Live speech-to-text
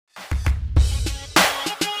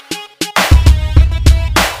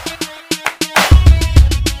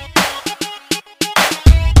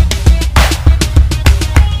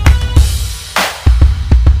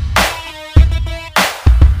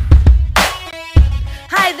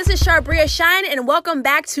Hi, this is Sharbria Shine, and welcome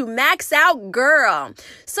back to Max Out Girl.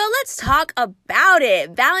 So let's talk about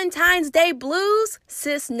it. Valentine's Day blues?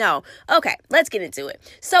 Sis, no. Okay, let's get into it.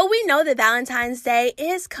 So we know that Valentine's Day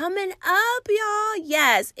is coming up, y'all.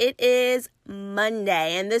 Yes, it is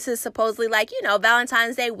Monday, and this is supposedly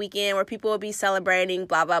Valentine's Day weekend where people will be celebrating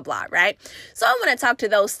blah blah blah, right? So I want to talk to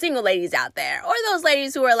those single ladies out there, or those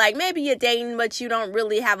ladies who are like, maybe you're dating but you don't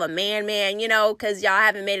really have a man, because y'all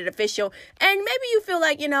haven't made it official, and maybe you feel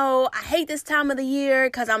like, I hate this time of the year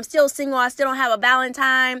because I'm still single, I still don't have a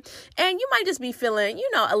Valentine, and you might just be feeling,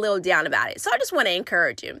 a little down about it. So I just want to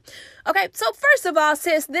encourage you. Okay, so first of all,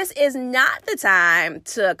 sis, this is not the time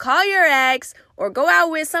to call your ex or go out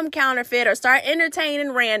with some counterfeit or start entertaining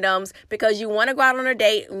randoms because you want to go out on a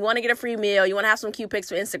date, you want to get a free meal, you want to have some cute pics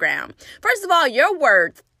for Instagram. First of all, your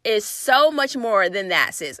worth is so much more than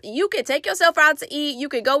that, sis. You could take yourself out to eat. You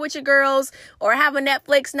could go with your girls or have a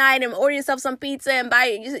Netflix night and order yourself some pizza and buy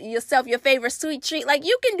yourself your favorite sweet treat. Like,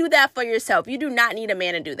 you can do that for yourself. You do not need a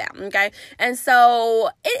man to do that, okay? And so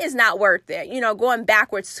it is not worth it, going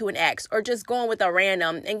backwards to an ex or just going with a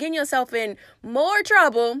random and getting yourself in more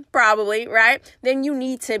trouble, probably, right, than you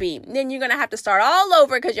need to be. Then you're going to have to start all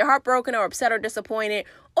over because you're heartbroken or upset or disappointed,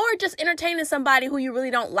 or just entertaining somebody who you really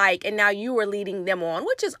don't like, and now you are leading them on,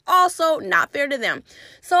 which is also not fair to them.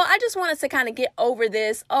 So I just want us to kind of get over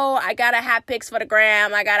this, I gotta have pics for the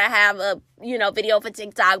gram, I gotta have a, video for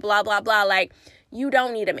TikTok, blah, blah, blah. Like, you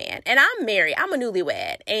don't need a man. And I'm married. I'm a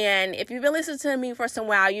newlywed. And if you've been listening to me for some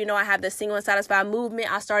while, I have the Single and Satisfied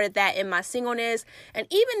movement. I started that in my singleness. And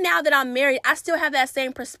even now that I'm married, I still have that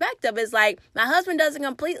same perspective. It's like, my husband doesn't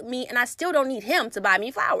complete me, and I still don't need him to buy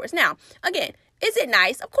me flowers. Now, again, is it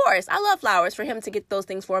nice? Of course. I love flowers for him to get those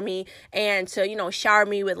things for me and to, shower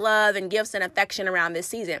me with love and gifts and affection around this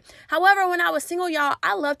season. However, when I was single, y'all,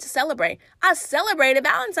 I love to celebrate. I celebrated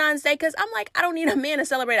Valentine's Day because I'm like, I don't need a man to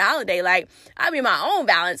celebrate a holiday. Like, I be my own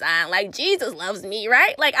Valentine. Like, Jesus loves me,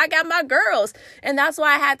 right? Like, I got my girls. And that's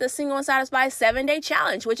why I had the Single and Satisfied 7-day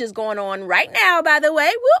challenge, which is going on right now, by the way.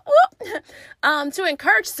 Whoop, whoop. To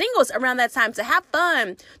encourage singles around that time to have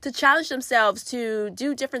fun, to challenge themselves, to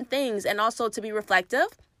do different things, and also to be reflective,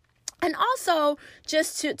 and also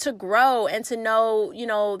just to grow and to know,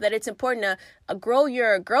 that it's important to grow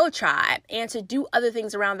your girl tribe and to do other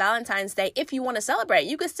things around Valentine's Day. If you want to celebrate,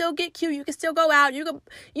 you can still get cute, you can still go out, you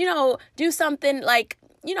can, do something like,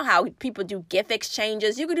 how people do gift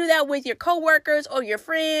exchanges. You could do that with your coworkers or your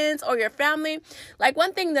friends or your family. Like,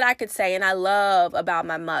 one thing that I could say, and I love about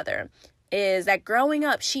my mother, is that growing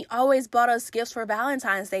up, she always bought us gifts for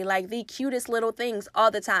Valentine's Day, like the cutest little things all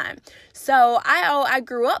the time. So I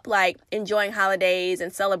grew up like enjoying holidays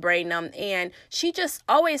and celebrating them. And she just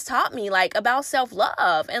always taught me like about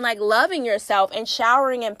self-love and like loving yourself and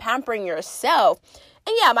showering and pampering yourself.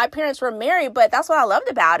 And yeah, my parents were married, but that's what I loved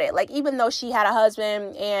about it. Like, even though she had a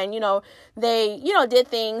husband and, they, did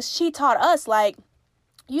things, she taught us like,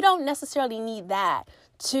 you don't necessarily need that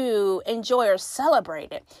to enjoy or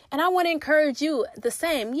celebrate it. And I want to encourage you the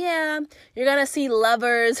same. Yeah, you're going to see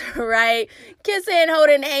lovers, right? Kissing,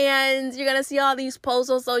 holding hands. You're going to see all these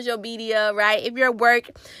posts on social media, right? If you're at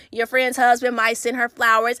work, your friend's husband might send her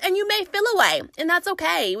flowers and you may feel away. And that's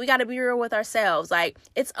okay. We got to be real with ourselves. Like,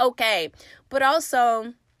 it's okay. But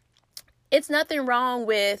also, it's nothing wrong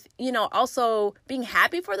with, also being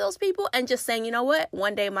happy for those people and just saying, you know what?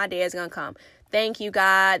 One day my day is going to come. Thank you,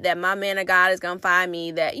 God, that my man of God is going to find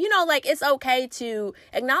me. That, it's okay to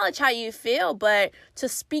acknowledge how you feel, but to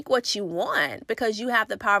speak what you want, because you have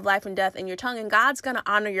the power of life and death in your tongue, and God's going to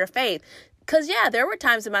honor your faith. Because, yeah, there were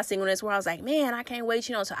times in my singleness where I was like, man, I can't wait,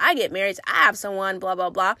 till I get married, so I have someone, blah,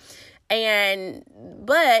 blah, blah.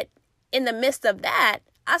 But in the midst of that,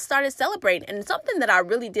 I started celebrating, and something that I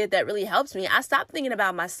really did that really helps me, I stopped thinking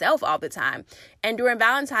about myself all the time. And during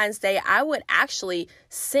Valentine's Day, I would actually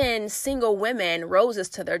send single women roses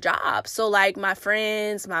to their jobs. So like my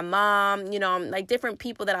friends, my mom, like different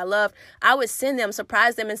people that I love, I would send them,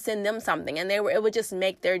 surprise them and send them something. And it would just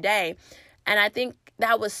make their day. And I think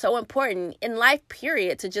that was so important in life,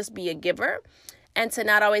 period, to just be a giver. And to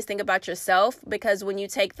not always think about yourself, because when you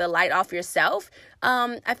take the light off yourself,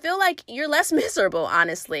 I feel like you're less miserable,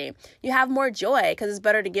 honestly. You have more joy because it's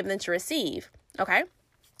better to give than to receive, okay?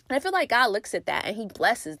 And I feel like God looks at that and he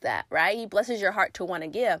blesses that, right? He blesses your heart to want to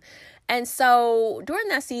give. And so during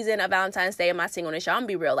that season of Valentine's Day in my singleness, y'all, I'm gonna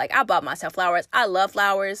be real. Like, I bought myself flowers. I love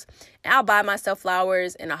flowers. And I'll buy myself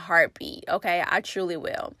flowers in a heartbeat, okay? I truly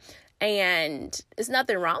will. And there's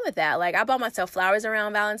nothing wrong with that. Like, I bought myself flowers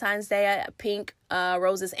around Valentine's Day, pink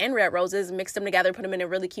roses and red roses, mixed them together, put them in a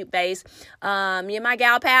really cute vase. Me and my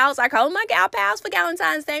gal pals, I call them my gal pals for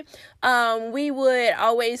Valentine's Day. We would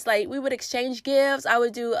always, we would exchange gifts. I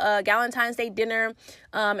would do a Valentine's Day dinner.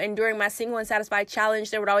 And during my Single and Satisfied challenge,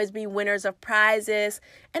 there would always be winners of prizes.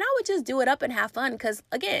 And I would just do it up and have fun. Because,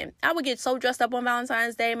 again, I would get so dressed up on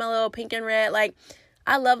Valentine's Day, my little pink and red,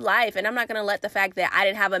 I love life, and I'm not going to let the fact that I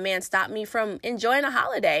didn't have a man stop me from enjoying a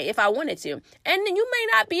holiday if I wanted to. And you may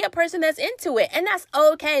not be a person that's into it, and that's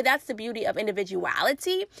okay. That's the beauty of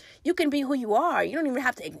individuality. You can be who you are. You don't even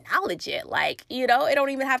have to acknowledge it. It don't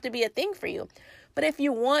even have to be a thing for you. But if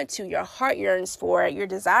you want to, your heart yearns for it, you're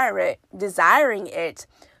desiring it,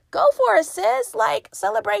 go for it, sis.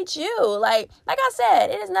 Celebrate you. Like I said,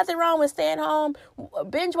 it is nothing wrong with staying home,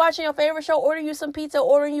 binge watching your favorite show, ordering you some pizza,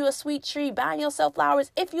 ordering you a sweet treat, buying yourself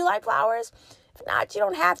flowers if you like flowers. If not, you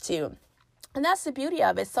don't have to. And that's the beauty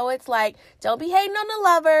of it. So it's don't be hating on the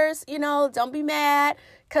lovers, don't be mad.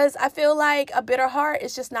 Because I feel like a bitter heart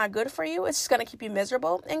is just not good for you. It's just going to keep you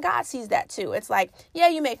miserable. And God sees that too. It's yeah,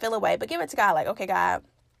 you may feel away, but give it to God. Okay, God,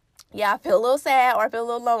 yeah, I feel a little sad or I feel a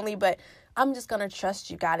little lonely, but I'm just going to trust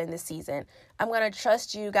you, God, in this season. I'm going to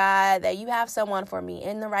trust you, God, that you have someone for me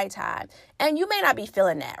in the right time. And you may not be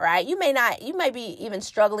feeling that, right? You may be even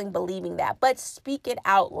struggling believing that, but speak it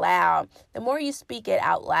out loud. The more you speak it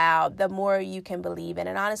out loud, the more you can believe it.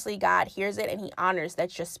 And honestly, God hears it and he honors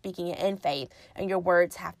that you're speaking it in faith and your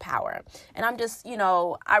words have power. And I'm just,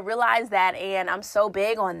 I realize that and I'm so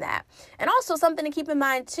big on that. And also something to keep in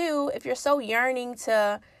mind too, if you're so yearning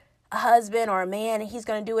to a husband or a man and he's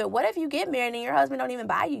going to do it, what if you get married and your husband don't even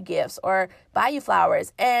buy you gifts or buy you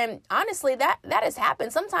flowers? And honestly, that has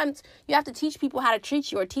happened. Sometimes you have to teach people how to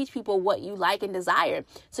treat you or teach people what you like and desire.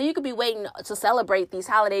 So you could be waiting to celebrate these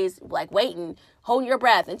holidays, holding your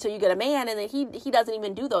breath until you get a man, and then he doesn't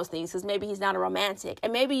even do those things because maybe he's not a romantic.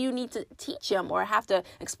 And maybe you need to teach him or have to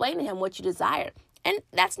explain to him what you desire. And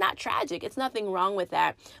that's not tragic. It's nothing wrong with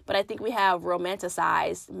that. But I think we have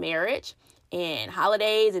romanticized marriage and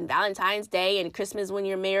holidays and Valentine's Day and Christmas when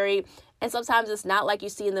you're married. And sometimes it's not like you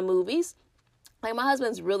see in the movies. My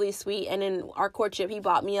husband's really sweet. And in our courtship, he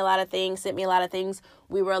bought me a lot of things, sent me a lot of things.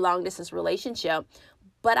 We were a long distance relationship.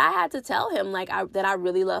 But I had to tell him that I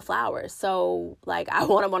really love flowers. So I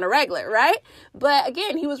want him on a regular, right? But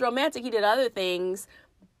again, he was romantic. He did other things.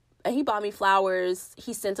 And he bought me flowers.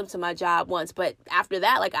 He sent them to my job once. But after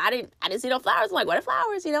that, I didn't see no flowers. I'm what are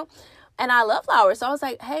flowers, And I love flowers. So I was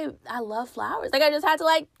hey, I love flowers. I just had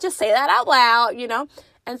to just say that out loud,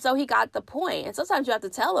 And so he got the point. And sometimes you have to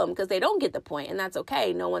tell them because they don't get the point. And that's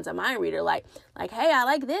okay. No one's a mind reader. Hey, I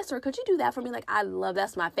like this. Or could you do that for me? I love,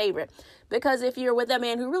 that's my favorite. Because if you're with a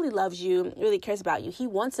man who really loves you, really cares about you, he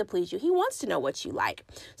wants to please you. He wants to know what you like.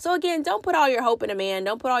 So again, don't put all your hope in a man.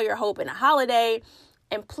 Don't put all your hope in a holiday.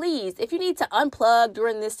 And please, if you need to unplug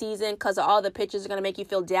during this season because all the pictures are going to make you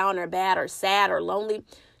feel down or bad or sad or lonely,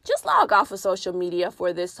 just log off of social media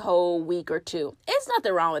for this whole week or two. It's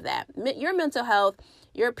nothing wrong with that. Your mental health,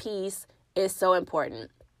 your peace is so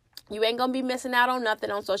important. You ain't going to be missing out on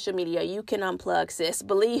nothing on social media. You can unplug, sis.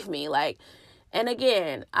 Believe me. And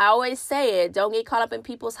again, I always say it. Don't get caught up in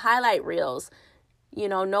people's highlight reels.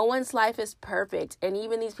 No one's life is perfect. And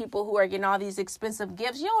even these people who are getting all these expensive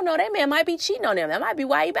gifts, you don't know, that man might be cheating on them. That might be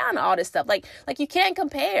why he bound to all this stuff. You can't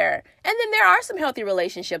compare. And then there are some healthy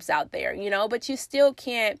relationships out there, but you still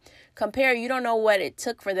can't compare. You don't know what it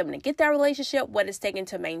took for them to get that relationship, what it's taken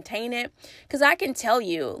to maintain it. Because I can tell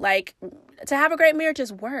you, to have a great marriage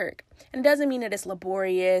is work. And it doesn't mean that it's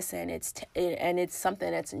laborious and it's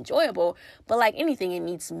something that's enjoyable. But like anything, it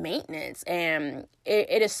needs maintenance. And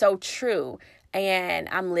it is so true. And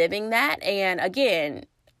I'm living that. And again,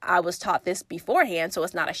 I was taught this beforehand, so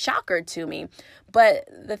it's not a shocker to me. But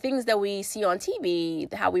the things that we see on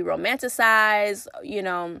TV, how we romanticize,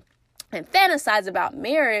 and fantasize about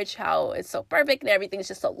marriage, how it's so perfect and everything's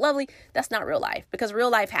just so lovely, that's not real life because real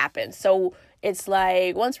life happens. So it's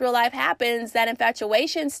once real life happens, that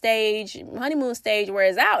infatuation stage, honeymoon stage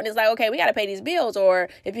wears out. And it's okay, we got to pay these bills. Or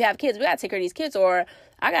if you have kids, we got to take care of these kids. Or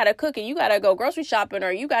I got to cook and you got to go grocery shopping.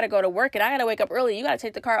 Or you got to go to work and I got to wake up early. You got to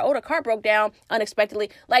take the car. Oh, the car broke down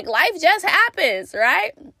unexpectedly. Life just happens,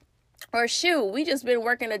 right? Or shoot, we just been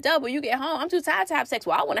working a double. You get home, I'm too tired to have sex.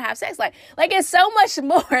 Well, I want to have sex. It's so much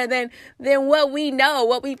more than what we know,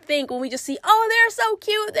 what we think when we just see, oh, they're so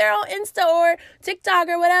cute. They're on Insta or TikTok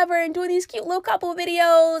or whatever and doing these cute little couple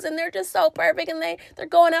videos and they're just so perfect and they're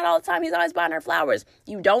going out all the time. He's always buying her flowers.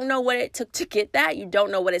 You don't know what it took to get that. You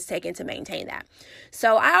don't know what it's taken to maintain that.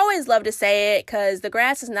 So I always love to say it because the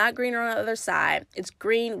grass is not greener on the other side. It's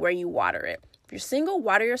green where you water it. If you're single,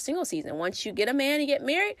 water your single season. Once you get a man, you get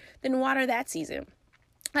married, then water that season.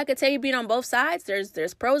 I could tell you being on both sides,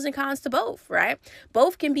 there's pros and cons to both, right?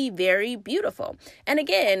 Both can be very beautiful. And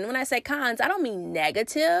again, when I say cons, I don't mean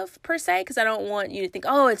negative per se, because I don't want you to think,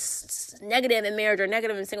 oh, it's negative in marriage or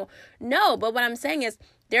negative in single. No, but what I'm saying is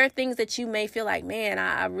there are things that you may feel like, man,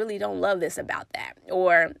 I really don't love this about that.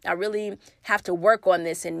 Or I really have to work on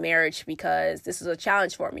this in marriage because this is a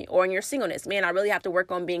challenge for me. Or in your singleness, man, I really have to work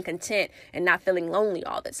on being content and not feeling lonely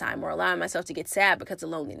all the time or allowing myself to get sad because of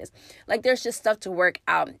loneliness. Like there's just stuff to work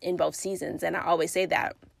out in both seasons. And I always say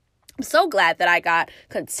that. I'm so glad that I got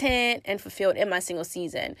content and fulfilled in my single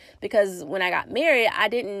season, because when I got married, I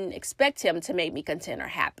didn't expect him to make me content or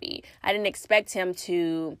happy. I didn't expect him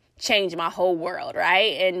to change my whole world,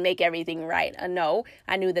 right? And make everything right. No,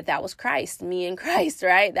 I knew that was Christ, me and Christ,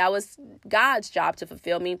 right? That was God's job to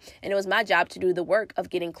fulfill me. And it was my job to do the work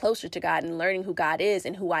of getting closer to God and learning who God is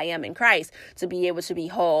and who I am in Christ, to be able to be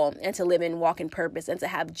whole and to live and walk in purpose and to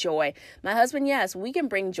have joy. My husband, yes, we can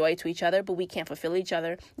bring joy to each other, but we can't fulfill each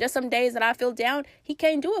other. There's some days that I feel down. He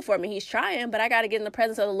can't do it for me. He's trying, but I got to get in the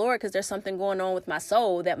presence of the Lord because there's something going on with my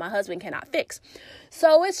soul that my husband cannot fix.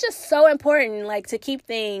 So it's just so important, like, to keep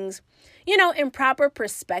things, in proper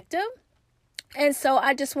perspective. And so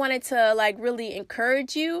I just wanted to really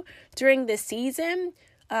encourage you during this season.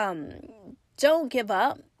 Don't give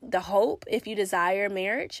up the hope if you desire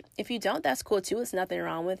marriage. If you don't, that's cool too. It's nothing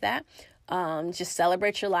wrong with that. Just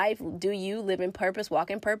celebrate your life. Do you live in purpose, walk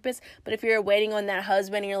in purpose? But if you're waiting on that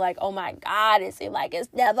husband and you're like, oh my God, it seems like it's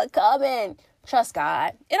never coming. Trust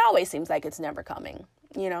God. It always seems like it's never coming,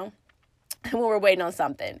 when we're waiting on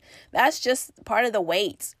something. That's just part of the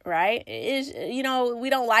wait, right? It is, we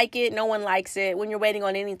don't like it. No one likes it when you're waiting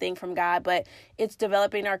on anything from God, but it's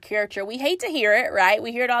developing our character. We hate to hear it, right?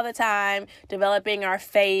 We hear it all the time, developing our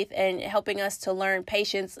faith and helping us to learn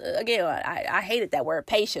patience. Again, I hated that word,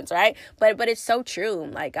 patience, right? But it's so true.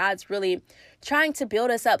 Like, God's really trying to build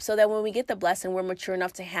us up so that when we get the blessing, we're mature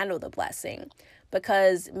enough to handle the blessing.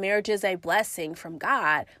 Because marriage is a blessing from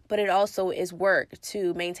God, but it also is work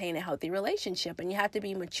to maintain a healthy relationship, and you have to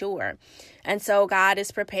be mature. And so God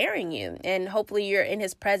is preparing you, and hopefully you're in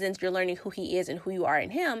his presence. You're learning who he is and who you are in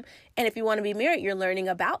him. And if you want to be married, you're learning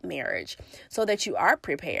about marriage so that you are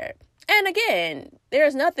prepared. And again,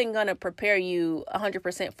 there's nothing going to prepare you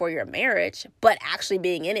 100% for your marriage, but actually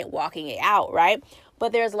being in it, walking it out, right?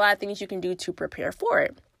 But there's a lot of things you can do to prepare for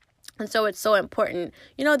it. And so it's so important,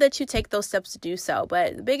 that you take those steps to do so.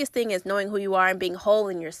 But the biggest thing is knowing who you are and being whole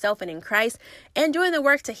in yourself and in Christ, and doing the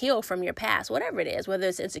work to heal from your past, whatever it is, whether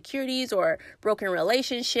it's insecurities or broken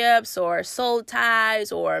relationships or soul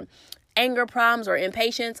ties or anger problems or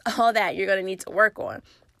impatience, all that you're going to need to work on.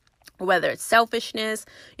 Whether it's selfishness,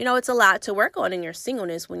 it's a lot to work on in your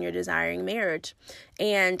singleness when you're desiring marriage.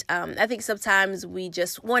 And I think sometimes we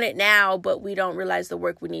just want it now, but we don't realize the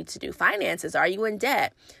work we need to do. Finances. Are you in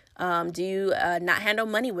debt? Do you not handle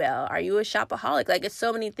money well? Are you a shopaholic? It's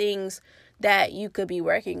so many things that you could be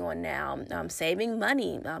working on now. Saving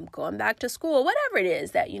money, going back to school, whatever it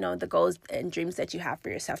is that, the goals and dreams that you have for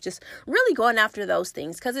yourself. Just really going after those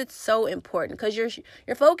things, because it's so important, because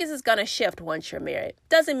your focus is going to shift once you're married.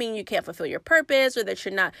 Doesn't mean you can't fulfill your purpose or that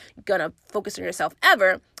you're not going to focus on yourself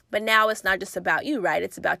ever. But now it's not just about you, right?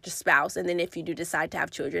 It's about your spouse. And then if you do decide to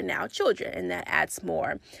have children, now children. And that adds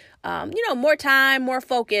more, more time, more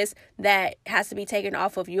focus that has to be taken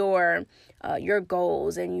off of your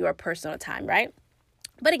goals and your personal time, right?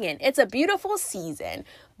 But again, it's a beautiful season,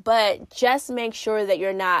 but just make sure that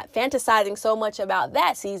you're not fantasizing so much about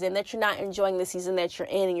that season that you're not enjoying the season that you're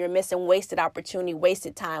in, and you're missing wasted opportunity,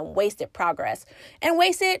 wasted time, wasted progress, and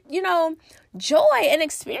wasted, joy and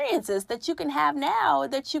experiences that you can have now,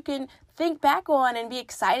 that you can think back on and be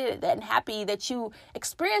excited and happy that you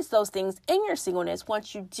experience those things in your singleness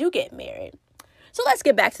once you do get married. So let's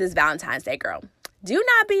get back to this Valentine's Day, girl. Do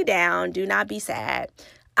not be down. Do not be sad.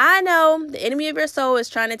 I know the enemy of your soul is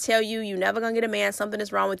trying to tell you you're never going to get a man. Something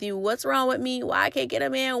is wrong with you. What's wrong with me? Why I can't get a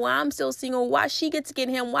man? Why I'm still single? Why she gets to get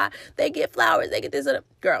him? Why they get flowers? They get this.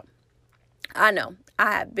 Girl, I know.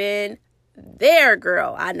 I have been there,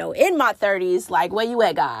 girl. I know in my 30s, where you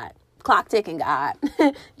at, God? Clock ticking, God.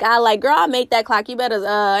 God, girl, I make that clock. You better,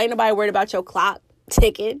 ain't nobody worried about your clock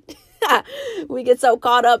ticking. We get so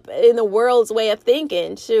caught up in the world's way of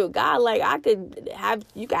thinking. Shoot, God,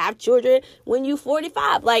 you could have children when you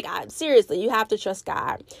 45. Seriously, you have to trust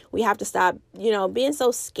God. We have to stop, being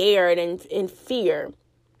so scared and in fear,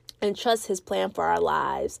 and trust his plan for our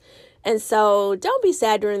lives. And so don't be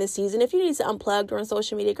sad during the season. If you need to unplug during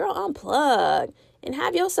social media, girl, unplug. and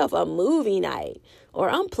have yourself a movie night, or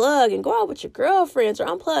unplug and go out with your girlfriends, or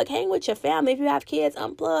unplug, hang with your family. If you have kids,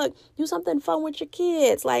 unplug, do something fun with your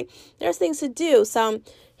kids. Like, there's things to do. So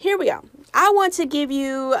here we go. I want to give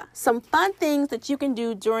you some fun things that you can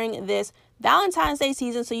do during this Valentine's Day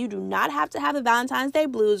season, so you do not have to have the Valentine's Day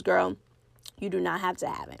blues, girl. You do not have to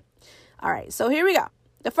have it. All right, so here we go.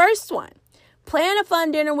 The first one. Plan a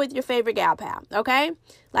fun dinner with your favorite gal pal, okay?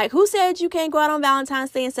 Like, who said you can't go out on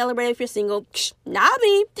Valentine's Day and celebrate if you're single? Not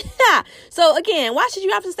me. So, again, why should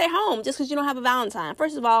you have to stay home just because you don't have a Valentine?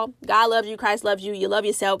 First of all, God loves you, Christ loves you, you love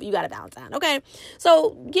yourself, you got a Valentine, okay?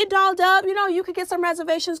 So, get dolled up. You could get some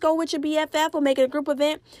reservations, go with your BFF or make it a group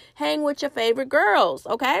event, hang with your favorite girls,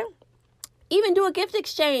 okay? Even do a gift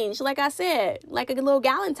exchange, like I said, like a little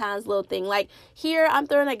Galentine's little thing. Like here, I'm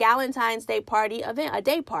throwing a Galentine's Day party event, a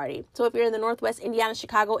day party. So if you're in the Northwest Indiana,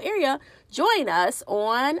 Chicago area, join us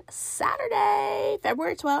on Saturday,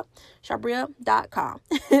 February 12th, Shabria.com,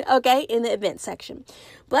 okay, in the event section.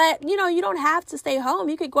 But, you don't have to stay home.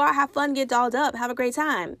 You could go out, have fun, get dolled up, have a great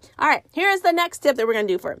time. All right, here's the next tip that we're going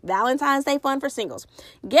to do for Valentine's Day fun for singles.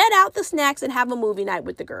 Get out the snacks and have a movie night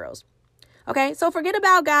with the girls. Okay, so forget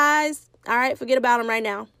about guys. All right, forget about them right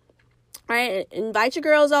now. All right, invite your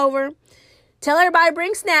girls over. Tell everybody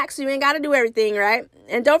bring snacks so you ain't got to do everything, right?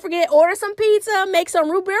 And don't forget, order some pizza, make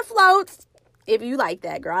some root beer floats. If you like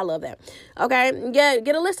that, girl, I love that. Okay,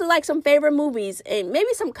 get a list of like some favorite movies and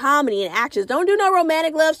maybe some comedy and actions. Don't do no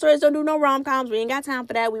romantic love stories. Don't do no rom-coms. We ain't got time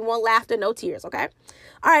for that. We want laughter, no tears, okay?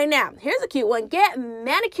 All right, now, here's a cute one. Get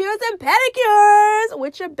manicures and pedicures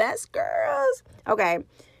with your best girls. Okay.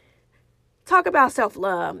 Talk about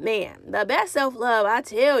self-love. Man, the best self-love, I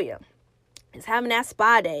tell you, is having that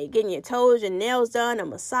spa day, getting your toes, your nails done, a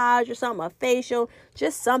massage or something, a facial,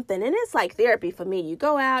 just something. And it's like therapy for me. You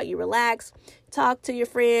go out, you relax, talk to your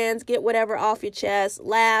friends, get whatever off your chest,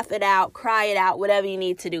 laugh it out, cry it out, whatever you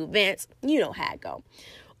need to do. Vince, you know how it go.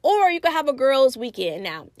 Or you could have a girls' weekend.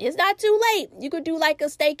 Now, it's not too late. You could do like a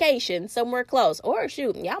staycation somewhere close. Or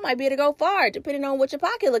shoot, y'all might be able to go far depending on what your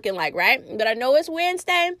pocket looking like, right? But I know it's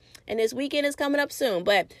Wednesday and this weekend is coming up soon.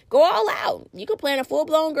 But go all out. You could plan a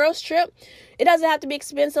full-blown girls' trip. It doesn't have to be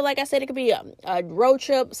expensive. Like I said, it could be a road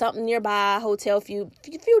trip, something nearby, hotel, few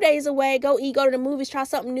days away. Go eat, go to the movies, try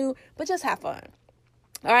something new, but just have fun.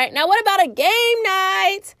 All right, now what about a game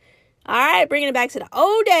night? All right, bringing it back to the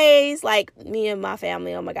old days, like me and my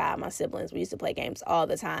family, oh my God, my siblings, we used to play games all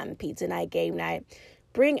the time, pizza night, game night.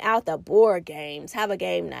 Bring out the board games, have a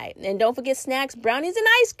game night. And don't forget snacks, brownies, and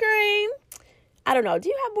ice cream. I don't know, do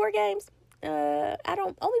you have board games?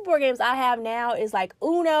 Only board games I have now is like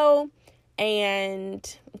Uno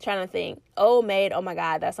and I'm trying to think, Old Maid, oh my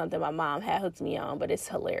God, that's something my mom had hooked me on, but it's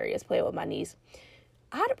hilarious, play it with my niece.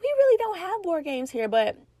 We really don't have board games here,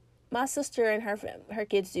 but my sister and her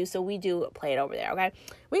kids do, so we do play it over there, okay?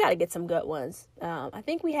 We got to get some good ones. I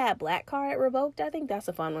think we had Black Card Revoked. I think that's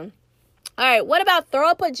a fun one. All right, what about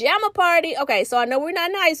throw a pajama party? Okay, so I know we're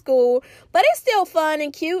not in high school, but it's still fun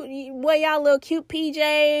and cute. Wear y'all little cute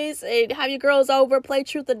PJs, and have your girls over, play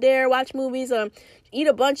Truth or Dare, watch movies, eat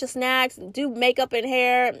a bunch of snacks, do makeup and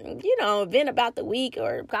hair, vent about the week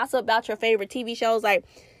or gossip about your favorite TV shows. Like,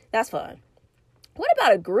 that's fun. What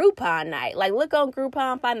about a Groupon night? Like, look on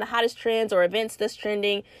Groupon, find the hottest trends or events that's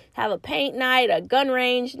trending. Have a paint night, a gun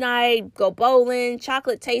range night, go bowling,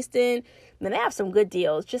 chocolate tasting. Man, they have some good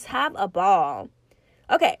deals. Just have a ball.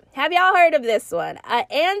 Okay, have y'all heard of this one? An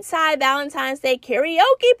anti-Valentine's Day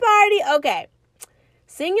karaoke party. Okay,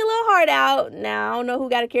 sing your little heart out. Now, I don't know who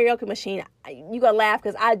got a karaoke machine. You gonna laugh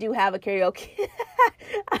because I do have a karaoke.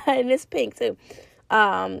 And it's pink, too.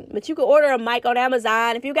 But you can order a mic on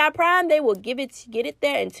Amazon. If you got Prime, they will get it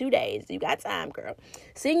there in 2 days. You got time, girl.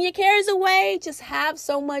 Sing your cares away. Just have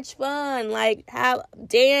so much fun. Like,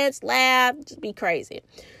 dance, laugh, just be crazy.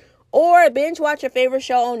 Or binge watch your favorite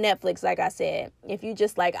show on Netflix, like I said. If you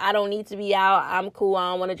just like, I don't need to be out, I'm cool,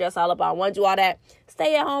 I don't want to dress all up, I don't want to do all that.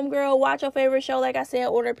 Stay at home, girl. Watch your favorite show, like I said.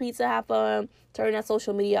 Order pizza, have fun. Turn that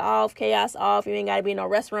social media off, chaos off. You ain't got to be in no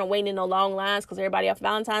restaurant waiting in no long lines because everybody off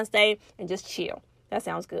Valentine's Day, and just chill. That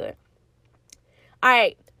sounds good. All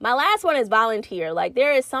right. My last one is volunteer. Like,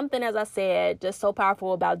 there is something, as I said, just so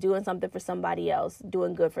powerful about doing something for somebody else,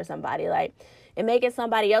 doing good for somebody, like, and making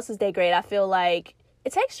somebody else's day great. I feel like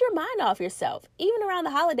it takes your mind off yourself, even around the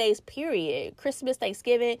holidays, period. Christmas,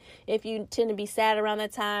 Thanksgiving, if you tend to be sad around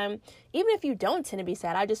that time. Even if you don't tend to be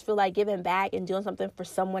sad, I just feel like giving back and doing something for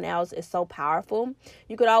someone else is so powerful.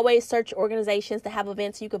 You could always search organizations that have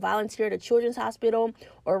events. You could volunteer at a children's hospital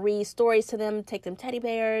or read stories to them, take them teddy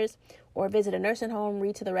bears, or visit a nursing home,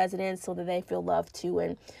 read to the residents so that they feel loved too.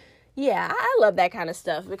 And Yeah, I love that kind of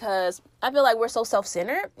stuff because I feel like we're so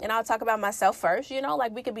self-centered, and I'll talk about myself first,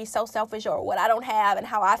 like we could be so selfish or what I don't have and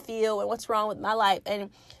how I feel and what's wrong with my life. And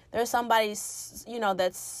there's somebody,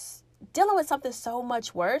 that's dealing with something so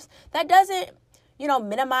much worse. That doesn't,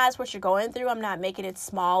 minimize what you're going through. I'm not making it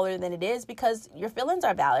smaller than it is because your feelings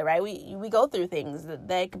are valid, right? We go through things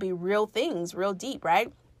that could be real things, real deep,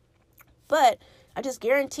 right? But I just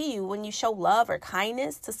guarantee you, when you show love or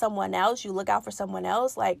kindness to someone else, you look out for someone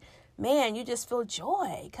else, like, man, you just feel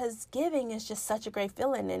joy, because giving is just such a great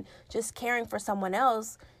feeling, and just caring for someone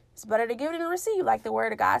else, it's better to give than to receive. Like the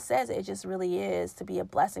word of God says, it just really is to be a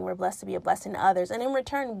blessing. We're blessed to be a blessing to others. And in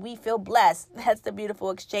return, we feel blessed. That's the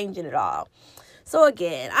beautiful exchange in it all. So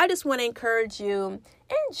again, I just want to encourage you,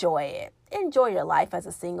 enjoy it. Enjoy your life as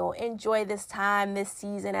a single. Enjoy this time, this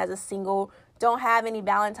season as a single. Don't have any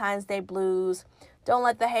Valentine's Day blues. Don't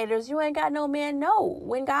let the haters, you ain't got no man, know.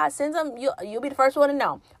 When God sends them, you'll be the first one to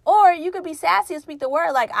know. Or you could be sassy and speak the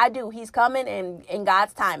word like I do. He's coming in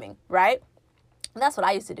God's timing, right? And that's what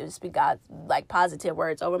I used to do, to speak God's, positive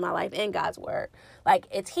words over my life in God's word. Like,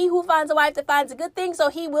 it's he who finds a wife that finds a good thing, so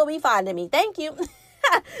he will be finding me. Thank you.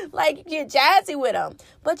 You're jazzy with them.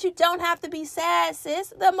 But you don't have to be sad,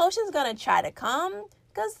 sis. The emotion's going to try to come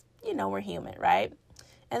because, we're human, right?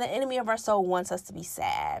 And the enemy of our soul wants us to be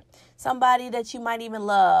sad. Somebody that you might even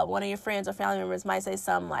love, one of your friends or family members might say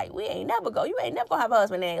something like, you ain't never going to have a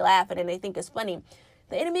husband, and they laughing and they think it's funny.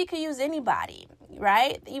 The enemy could use anybody,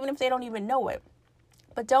 right? Even if they don't even know it.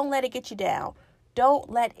 But don't let it get you down. Don't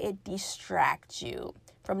let it distract you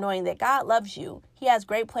from knowing that God loves you. He has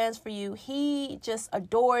great plans for you. He just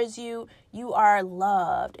adores you. You are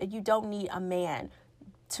loved, and you don't need a man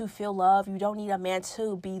to feel love. You don't need a man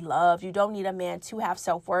to be loved. You don't need a man to have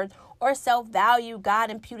self-worth or self-value.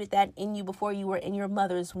 God imputed that in you before you were in your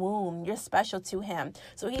mother's womb. You're special to him.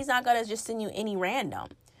 So he's not going to just send you any random.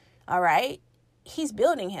 All right? He's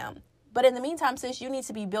building him. But in the meantime, sis, you need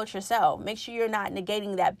to be built yourself. Make sure you're not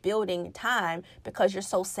negating that building time because you're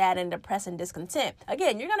so sad and depressed and discontent.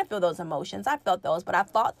 Again, you're going to feel those emotions. I felt those, but I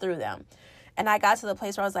fought through them. And I got to the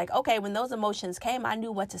place where I was like, okay, when those emotions came, I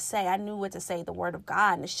knew what to say. I knew what to say, the word of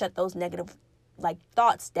God, and to shut those negative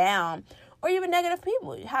thoughts down, or even negative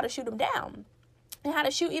people, how to shoot them down, and how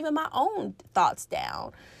to shoot even my own thoughts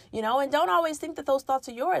down, and don't always think that those thoughts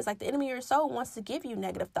are yours. Like, the enemy of your soul wants to give you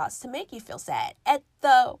negative thoughts to make you feel sad at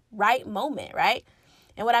the right moment, right?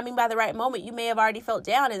 And what I mean by the right moment, you may have already felt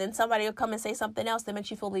down, and then somebody will come and say something else that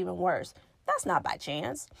makes you feel even worse. That's not by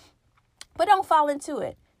chance. But don't fall into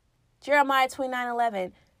it. Jeremiah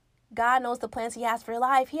 29:11, God knows the plans he has for your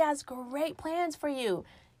life. He has great plans for you.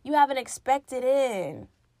 You haven't expected in.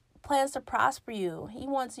 Plans to prosper you. He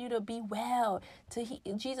wants you to be well.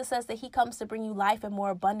 Jesus says that he comes to bring you life and more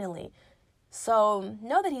abundantly. So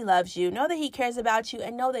know that he loves you. Know that he cares about you.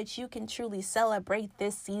 And know that you can truly celebrate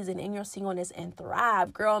this season in your singleness and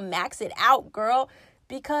thrive. Girl, max it out, girl.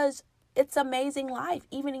 Because it's amazing life,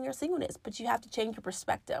 even in your singleness. But you have to change your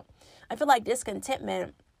perspective. I feel like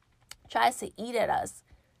discontentment tries to eat at us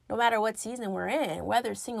no matter what season we're in,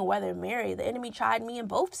 whether single, whether married. The enemy tried me in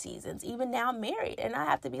both seasons. Even now I'm married. And I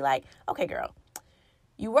have to be like, okay, girl,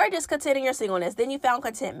 you were discontent in your singleness. Then you found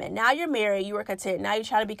contentment. Now you're married. You were content. Now you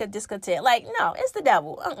try to be discontent. No, it's the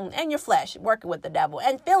devil. And your flesh working with the devil.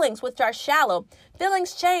 And feelings, which are shallow.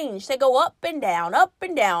 Feelings change. They go up and down,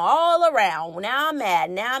 all around. Now I'm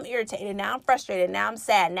mad. Now I'm irritated. Now I'm frustrated. Now I'm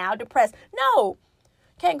sad. Now I'm depressed. No.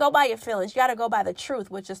 Can't go by your feelings. You got to go by the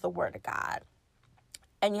truth, which is the word of God.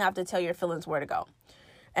 And you have to tell your feelings where to go.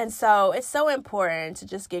 And so it's so important to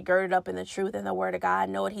just get girded up in the truth and the word of God.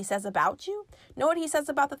 Know what he says about you. Know what he says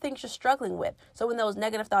about the things you're struggling with. So when those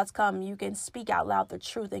negative thoughts come, you can speak out loud the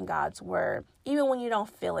truth in God's word, even when you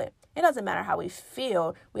don't feel it. It doesn't matter how we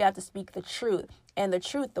feel. We have to speak the truth. And the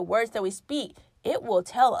truth, the words that we speak, it will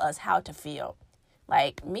tell us how to feel.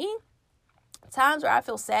 Like me, times where I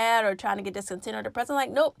feel sad or trying to get discontent or depressed, I'm like,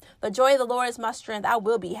 nope, the joy of the Lord is my strength. I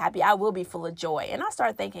will be happy. I will be full of joy. And I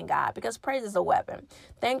start thanking God, because praise is a weapon.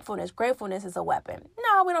 Thankfulness, gratefulness is a weapon.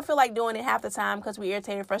 No, we don't feel like doing it half the time because we're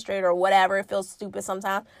irritated, frustrated, or whatever. It feels stupid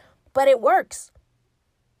sometimes, but it works.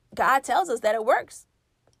 God tells us that it works.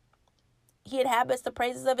 He inhabits the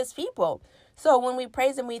praises of his people. So when we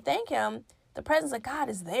praise him, we thank him, the presence of God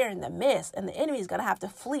is there in the midst, and the enemy is going to have to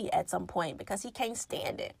flee at some point because he can't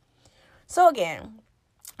stand it. So again,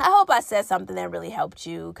 I hope I said something that really helped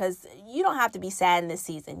you, because you don't have to be sad in this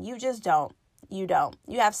season. You just don't. You don't.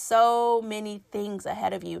 You have so many things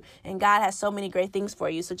ahead of you, and God has so many great things for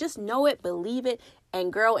you. So just know it, believe it,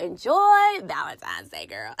 and girl, enjoy Valentine's Day,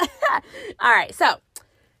 girl. All right. So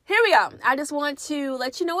here we go. I just want to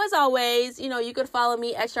let you know, as always, you could follow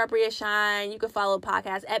me at Sharpria Shine. You could follow the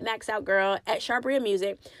podcast at Max Out Girl, at Sharpria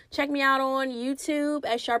Music. Check me out on YouTube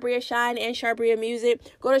at Sharpria Shine and Sharpria Music.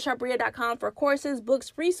 Go to sharpria.com for courses,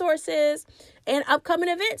 books, resources, and upcoming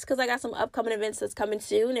events, because I got some upcoming events that's coming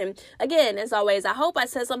soon. And again, as always, I hope I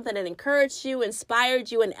said something that encouraged you,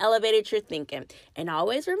 inspired you, and elevated your thinking. And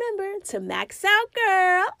always remember to max out,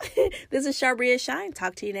 girl. This is Sharpria Shine.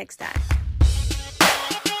 Talk to you next time.